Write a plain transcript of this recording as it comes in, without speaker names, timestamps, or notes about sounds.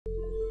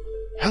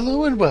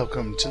Hello and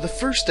welcome to the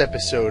first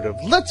episode of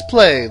Let's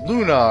Play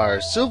Lunar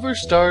Silver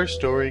Star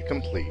Story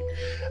Complete.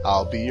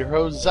 I'll be your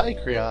host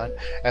Xycrion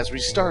as we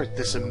start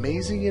this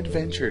amazing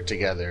adventure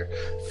together,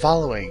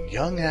 following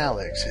young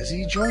Alex as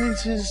he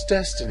joins his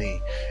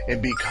destiny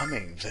in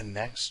becoming the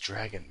next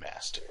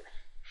dragonmaster.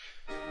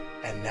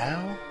 And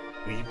now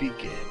we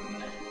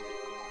begin.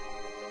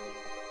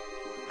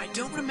 I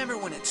don't remember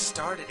when it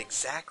started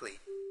exactly,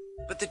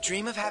 but the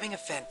dream of having a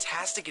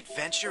fantastic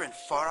adventure in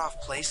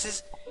far-off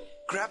places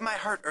grabbed my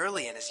heart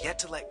early and is yet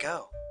to let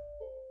go.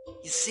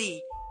 You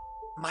see,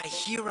 my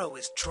hero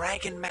is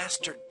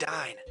Dragonmaster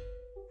Dine.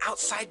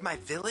 Outside my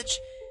village,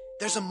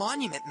 there's a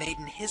monument made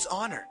in his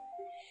honor.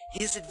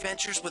 His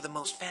adventures were the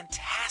most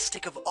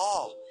fantastic of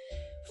all,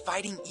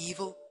 fighting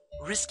evil,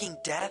 risking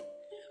death,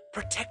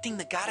 protecting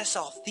the goddess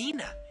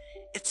Althena.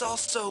 It's all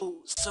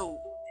so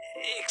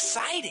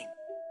exciting.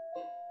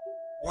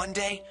 One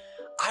day,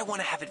 I want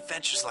to have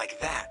adventures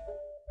like that.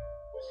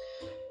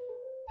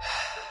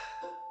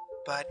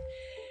 But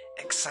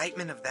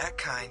excitement of that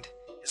kind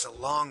is a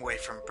long way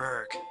from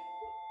Berg.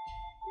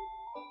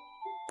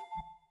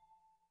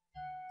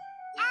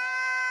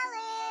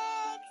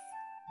 Alex!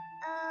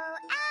 Oh,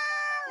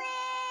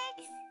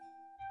 Alex!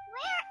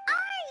 Where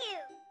are you?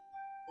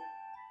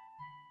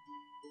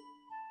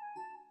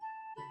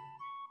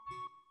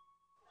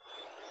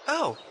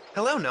 Oh,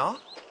 hello, Naw.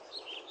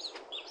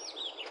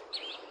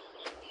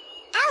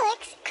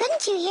 Alex,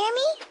 couldn't you hear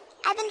me?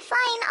 I've been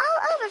flying all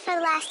over for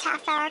the last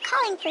half hour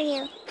calling for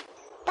you.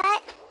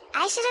 But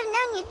I should have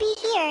known you'd be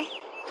here.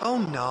 Oh,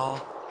 Naw.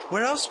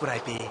 Where else would I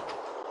be?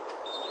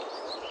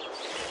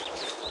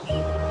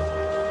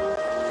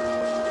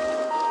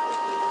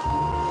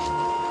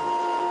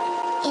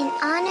 In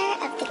honor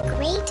of the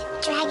great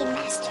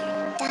Dragonmaster,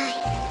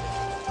 Dine.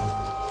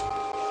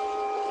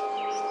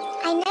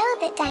 I know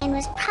that Dine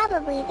was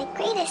probably the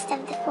greatest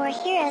of the four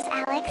heroes,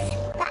 Alex,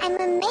 but I'm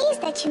amazed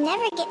that you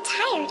never get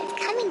tired of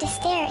coming to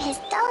stare at his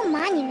dull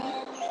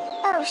monument.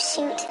 Oh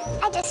shoot,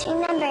 I just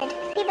remembered.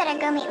 We better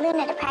go meet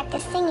Luna to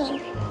practice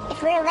singing.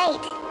 If we're late,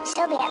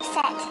 she'll be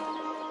upset.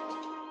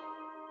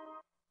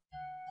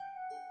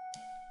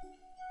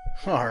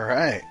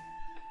 Alright.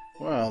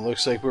 Well,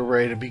 looks like we're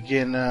ready to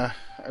begin our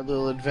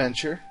little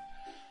adventure.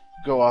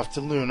 Go off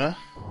to Luna.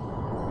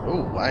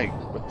 Oh,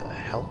 what the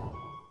hell?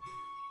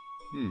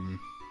 Well,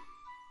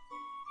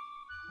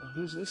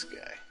 who's this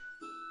guy?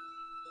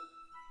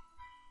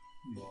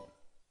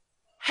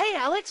 Hey,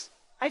 Alex!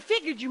 I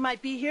figured you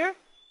might be here.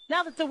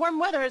 Now that the warm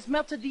weather has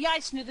melted the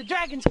ice near the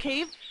dragon's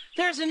cave,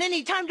 there isn't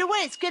any time to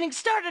waste getting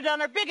started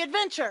on our big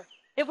adventure.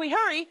 If we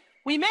hurry,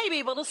 we may be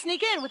able to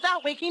sneak in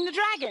without waking the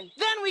dragon.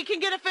 Then we can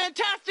get a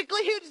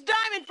fantastically huge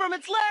diamond from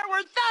its lair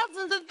worth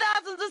thousands and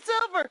thousands of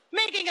silver,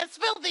 making us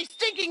filthy,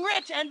 stinking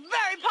rich and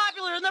very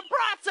popular in the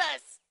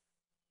process!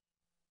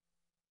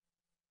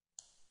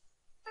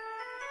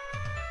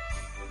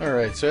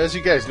 Alright, so as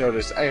you guys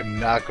noticed, I am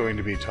not going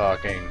to be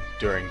talking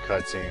during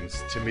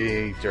cutscenes. To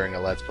me, during a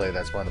Let's Play,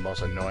 that's one of the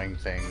most annoying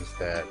things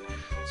that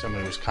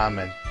someone who's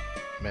commenting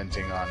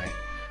on it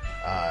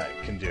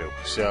can do.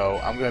 So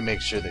I'm going to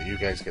make sure that you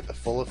guys get the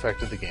full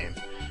effect of the game.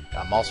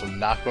 I'm also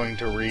not going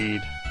to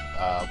read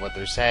what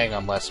they're saying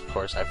unless, of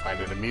course, I find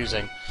it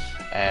amusing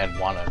and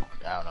want to,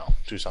 I don't know,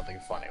 do something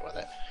funny with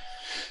it.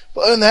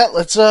 But other than that,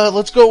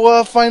 let's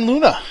go find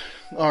Luna.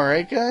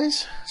 Alright,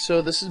 guys,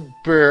 so this is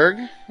Berg,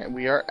 and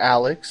we are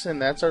Alex,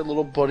 and that's our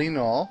little buddy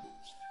Null.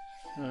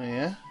 Oh,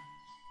 yeah?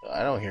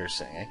 I don't hear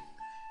singing.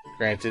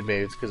 Granted,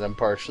 maybe it's because I'm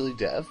partially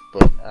deaf,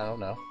 but I don't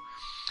know.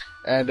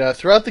 And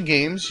throughout the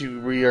games,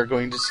 we are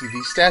going to see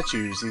these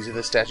statues. These are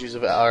the statues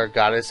of our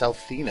goddess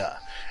Althena,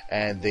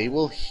 and they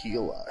will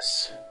heal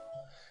us.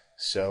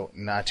 So,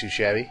 not too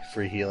shabby.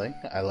 Free healing.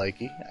 I like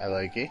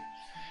it.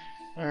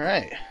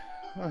 Alright.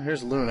 Well,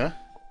 here's Luna.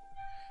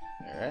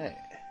 Alright.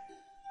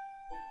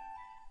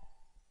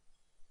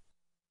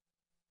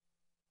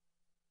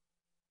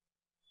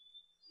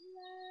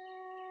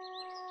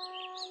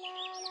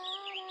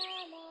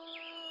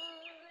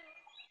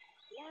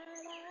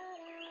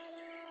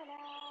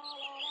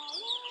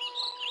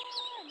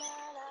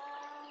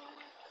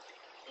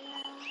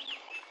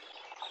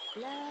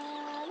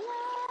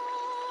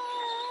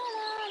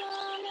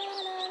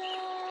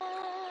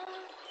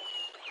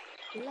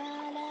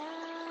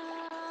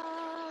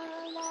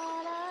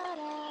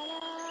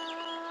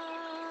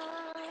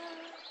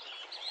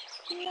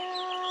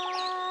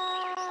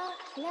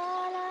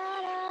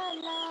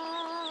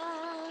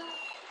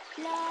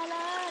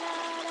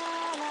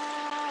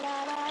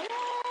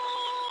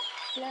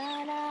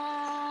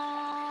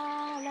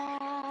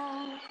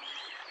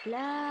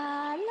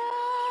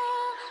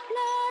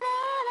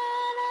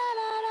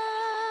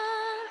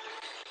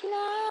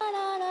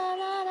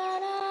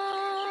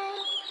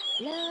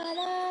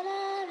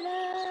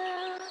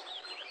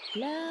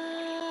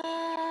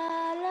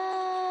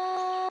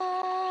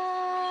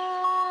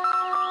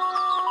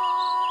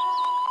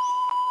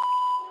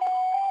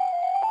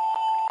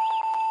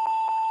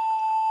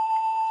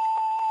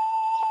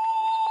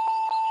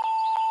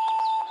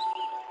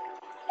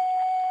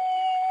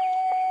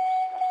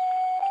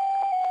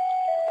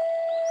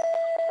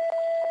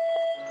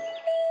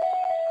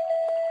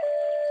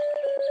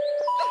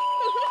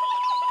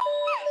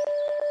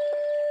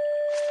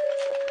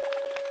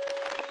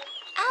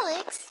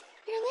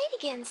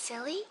 again,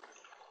 silly.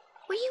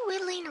 Were you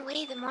whittling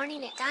away the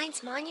morning at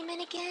Dine's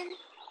monument again?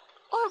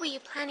 Or were you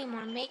planning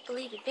more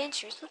make-believe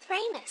adventures with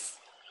Ramus?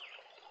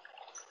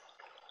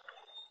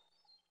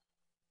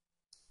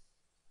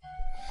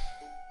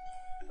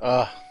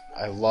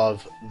 I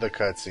love the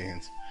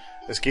cutscenes.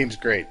 This game's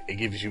great. It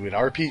gives you an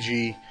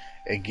RPG,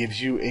 it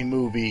gives you a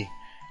movie,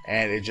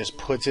 and it just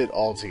puts it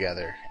all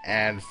together.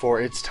 And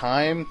for its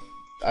time,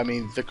 I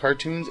mean, the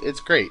cartoons, it's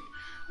great.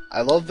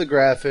 I love the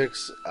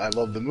graphics, I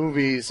love the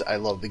movies, I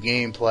love the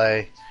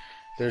gameplay.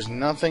 There's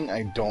nothing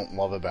I don't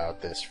love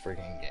about this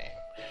friggin' game.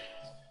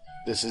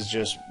 This is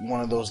just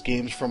one of those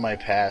games from my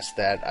past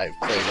that I've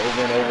played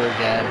over and over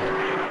again.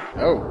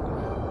 Oh.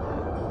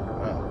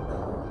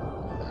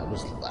 That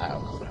was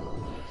loud.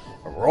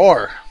 A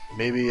roar.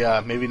 Maybe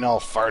Null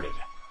farted.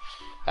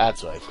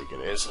 That's what I think it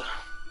is.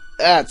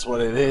 That's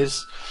what it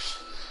is.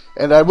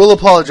 And I will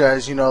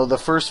apologize,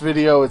 the first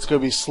video, it's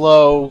going to be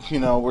slow.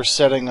 We're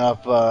setting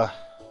up the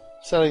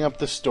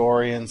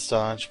story and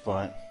such,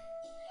 but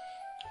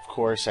of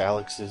course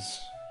Alex is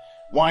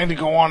wanting to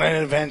go on an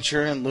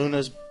adventure, and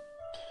Luna's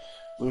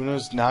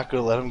not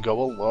going to let him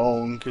go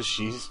alone, because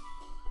she's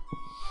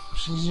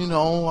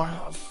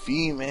a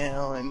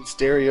female, and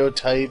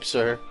stereotypes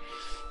are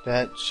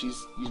that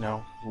she's,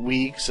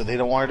 weak, so they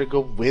don't want her to go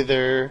with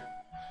her.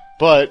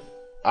 But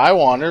I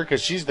want her,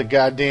 because she's the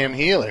goddamn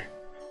healer.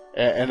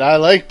 And I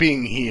like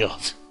being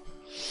healed.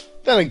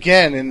 Then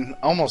again, in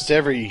almost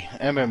every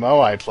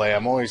MMO I play,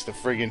 I'm always the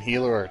friggin'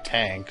 healer or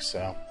tank,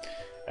 so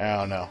I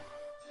don't know.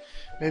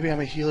 Maybe I'm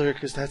a healer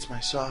because that's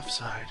my soft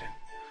side.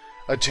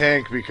 And a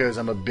tank because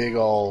I'm a big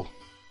ol'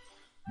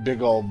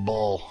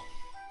 bull.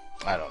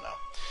 I don't know.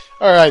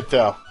 Alright,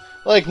 though.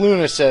 Like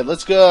Luna said,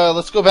 let's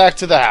go back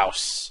to the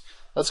house.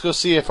 Let's go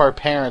see if our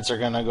parents are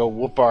gonna go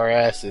whoop our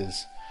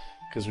asses,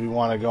 because we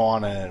want to go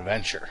on an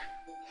adventure.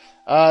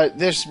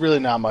 There's really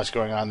not much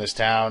going on in this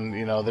town.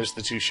 There's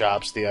the 2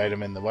 shops, the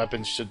item and the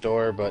weapons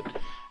store, but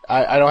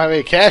I don't have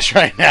any cash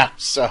right now,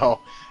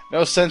 so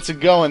no sense in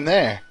going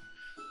there.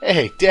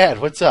 Hey, Dad,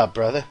 what's up,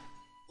 brother?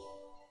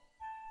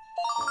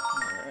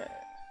 Alright.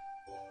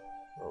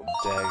 Little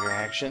dagger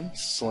action,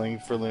 sling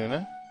for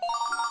Luna.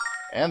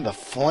 And the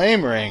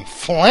flame ring.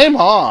 Flame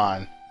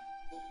on!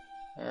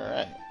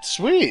 Alright,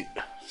 sweet!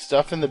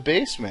 Stuff in the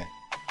basement.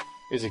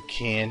 Is it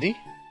candy?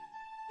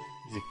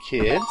 Is it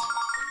kids?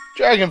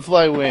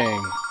 Dragonfly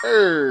wing,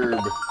 herb,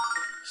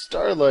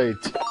 starlight,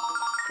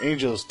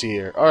 angel's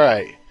tear.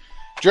 Alright,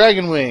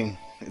 dragon wing,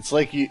 it's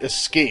like you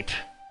escape.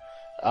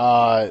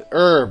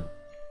 Herb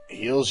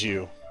heals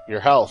you, your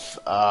health.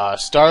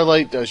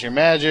 Starlight does your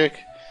magic,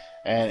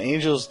 and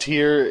angel's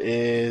tear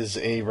is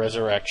a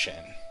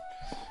resurrection.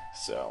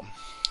 So,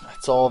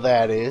 that's all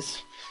that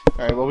is.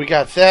 Alright, well, we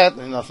got that.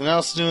 There's nothing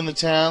else to do in the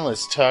town.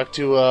 Let's talk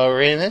to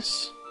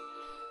Ramus.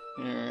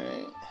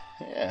 Alright,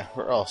 yeah,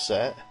 we're all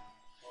set.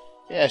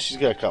 Yeah, she's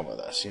gonna come with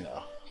us,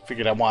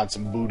 Figured I want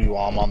some booty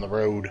while I'm on the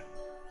road.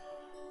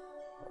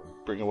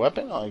 Bring a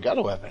weapon? Oh, I got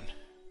a weapon.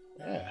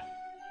 Yeah.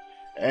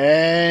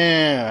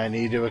 And I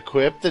need to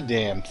equip the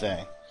damn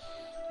thing.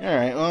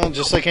 Alright, well,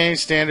 just like any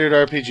standard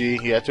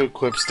RPG, you have to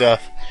equip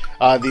stuff.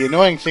 The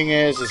annoying thing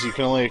is you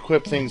can only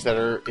equip things that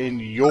are in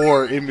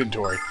your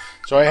inventory.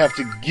 So I have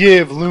to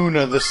give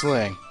Luna the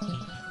sling.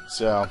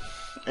 So,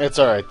 it's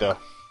alright, though.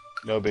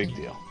 No big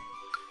deal.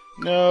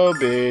 No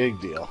big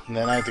deal. And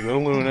then I have to go to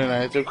Luna and I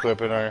have to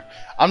equip it.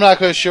 I'm not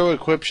going to show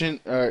equiption.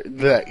 I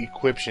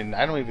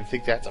don't even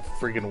think that's a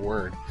friggin'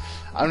 word.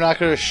 I'm not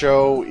going to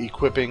show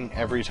equipping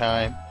every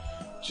time,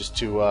 just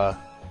to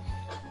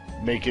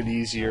make it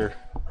easier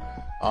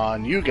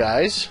on you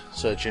guys,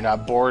 so that you're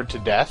not bored to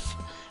death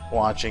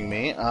watching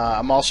me.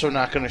 I'm also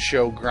not going to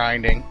show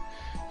grinding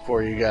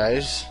for you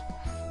guys.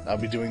 I'll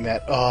be doing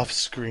that off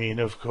screen,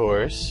 of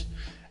course.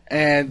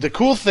 And the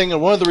cool thing,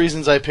 and one of the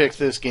reasons I picked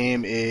this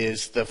game,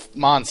 is the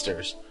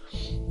monsters.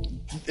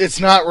 It's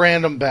not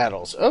random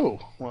battles. Oh,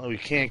 well, we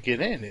can't get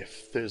in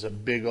if there's a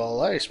big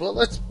all ice. Well,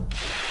 let's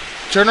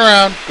turn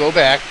around, go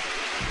back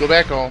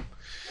home.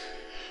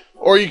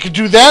 Or you could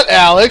do that,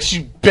 Alex,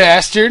 you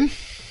bastard.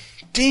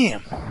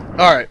 Damn.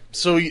 Alright,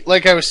 so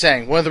like I was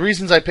saying, one of the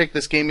reasons I picked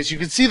this game is you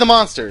can see the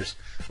monsters,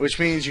 which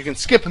means you can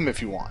skip them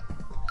if you want.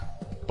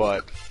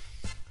 But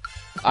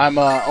I'm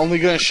only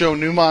going to show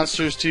new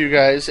monsters to you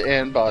guys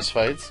and boss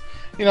fights.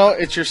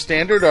 It's your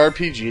standard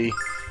RPG.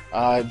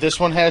 This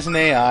one has an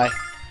AI.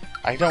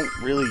 I don't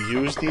really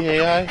use the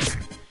AI.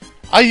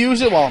 I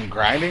use it while I'm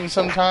grinding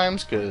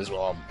sometimes, because,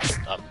 well,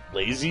 I'm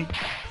lazy.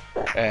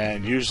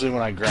 And usually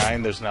when I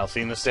grind, there's an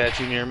Althena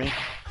statue near me.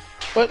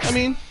 But, I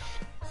mean,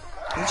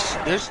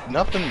 there's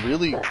nothing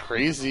really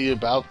crazy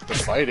about the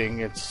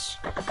fighting. It's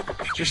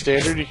your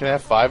standard. You can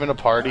have 5 in a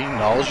party.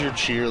 Null's your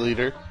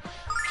cheerleader.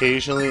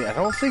 Occasionally, I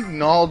don't think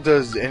Null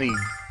does any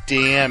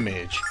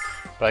damage,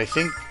 but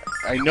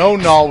I know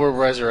Null will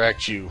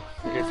resurrect you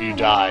if you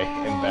die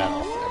in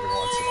battle every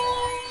once in a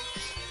while.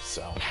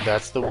 So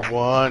that's the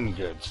one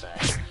good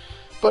thing.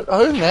 But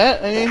other than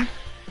that, I mean,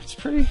 it's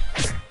pretty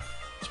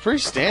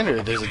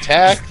standard. There's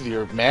attack,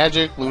 your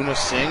magic. Luna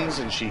sings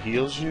and she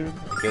heals you.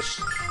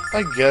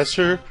 I guess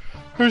her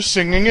Her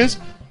singing is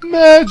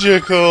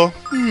magical.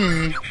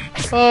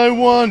 I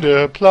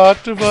wonder,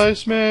 plot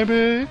device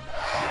maybe?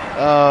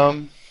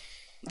 I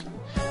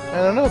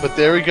don't know, but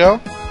there we go.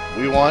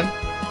 We won.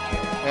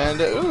 And,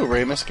 ooh,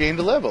 Ramus gained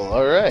a level.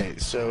 Alright,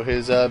 so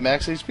his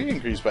max HP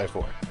increased by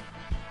 4.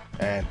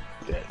 And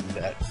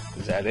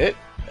is that it?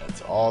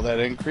 That's all that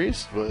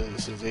increased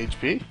was his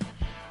HP?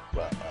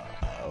 Well,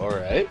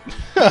 alright.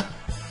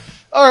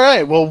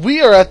 Alright, well, we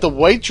are at the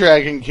White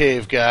Dragon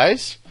Cave,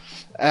 guys.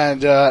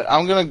 And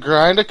I'm going to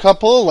grind a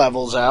couple of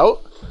levels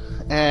out.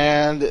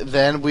 And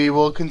then we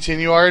will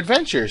continue our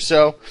adventure.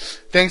 So,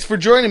 thanks for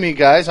joining me,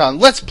 guys, on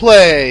Let's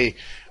Play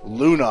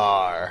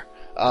Lunar.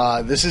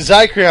 This is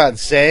Xycrion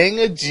saying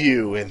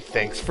adieu, and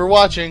thanks for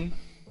watching.